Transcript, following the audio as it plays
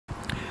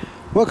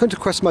Welcome to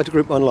Quest Motor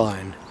Group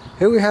Online.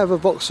 Here we have a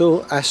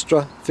Vauxhall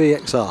Astra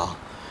VXR.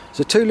 It's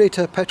a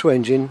 2-litre petrol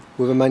engine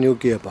with a manual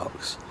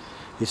gearbox.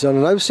 It's on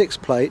an 06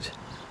 plate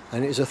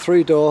and it's a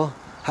 3-door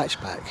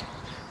hatchback.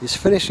 It's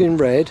finished in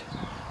red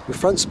with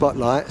front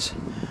spotlights,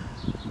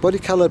 body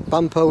coloured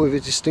bumper with a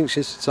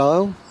distinctive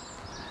style,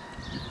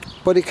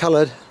 body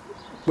coloured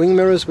wing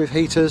mirrors with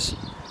heaters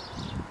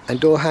and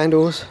door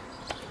handles,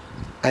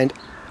 and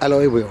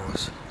alloy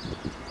wheels.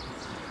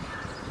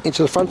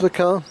 Into the front of the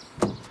car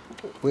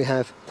we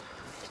have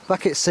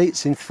bucket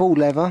seats in full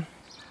leather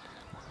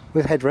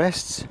with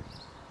headrests,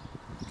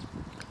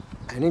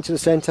 and into the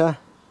centre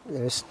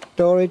there's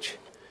storage.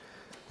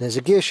 There's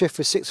a gear shift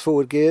with 6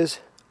 forward gears,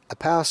 a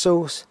power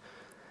source,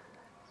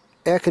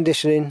 air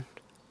conditioning,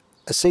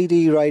 a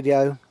CD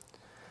radio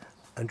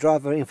and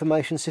driver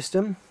information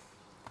system.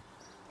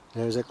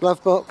 There's a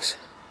glove box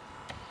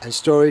and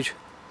storage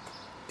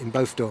in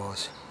both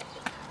doors.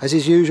 As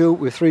is usual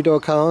with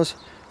 3-door cars,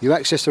 you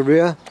access the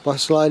rear by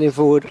sliding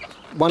forward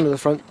one of the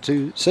front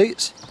 2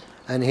 seats,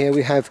 and here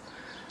we have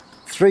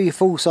 3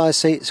 full-size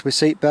seats with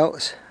seat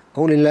belts,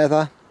 all in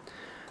leather.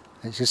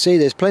 As you can see,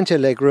 there's plenty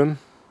of leg room,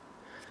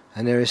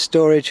 and there is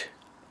storage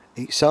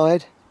each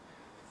side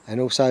and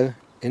also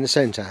in the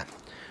centre.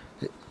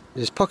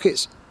 There's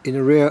pockets in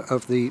the rear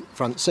of the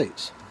front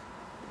seats.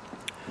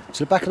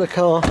 To the back of the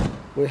car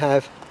we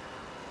have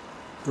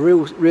a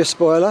rear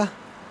spoiler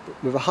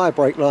with a high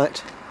brake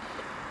light,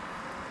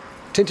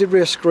 tinted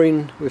rear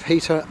screen with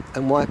heater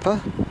and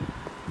wiper,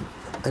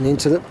 and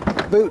into the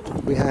boot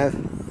we have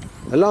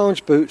a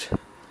large boot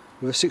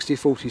with a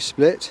 60/40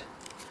 split,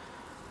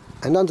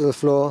 and under the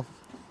floor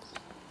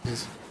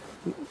there's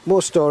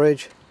more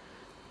storage,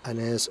 and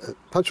there's a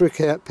punch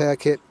repair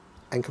kit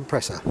and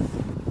compressor.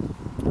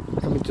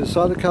 Coming to the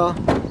side of the car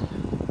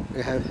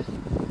we have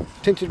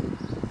tinted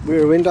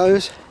rear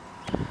windows,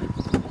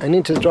 and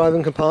into the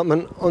driving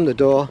compartment on the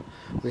door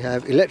we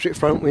have electric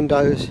front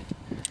windows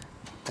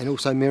and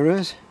also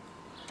mirrors.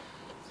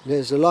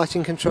 There's the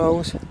lighting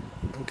controls,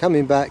 and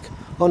coming back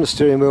on the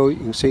steering wheel you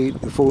can see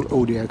the full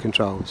audio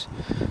controls.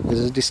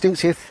 There's a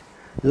distinctive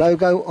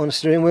logo on the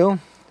steering wheel,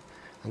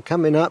 and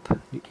coming up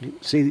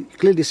you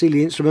clearly see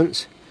the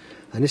instruments,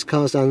 and this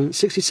car's done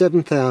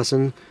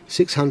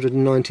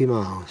 67,690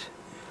 miles.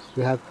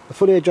 We have a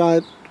fully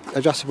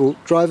adjustable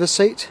driver's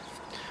seat.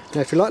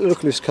 Now if you like the look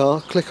of this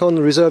car, click on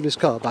the reserve this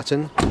car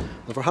button,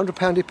 and for a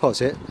 £100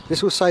 deposit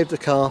this will save the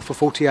car for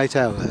 48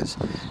 hours.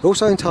 It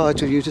also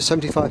entitles you to a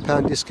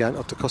 £75 discount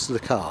off the cost of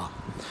the car.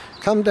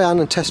 Come down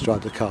and test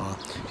drive the car.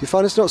 If you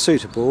find it's not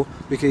suitable,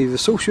 we can either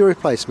source your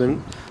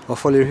replacement or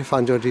fully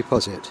refund your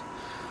deposit.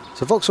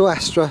 So Vauxhall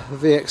Astra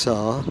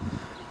VXR,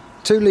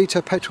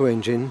 2-litre petrol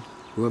engine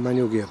with a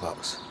manual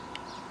gearbox.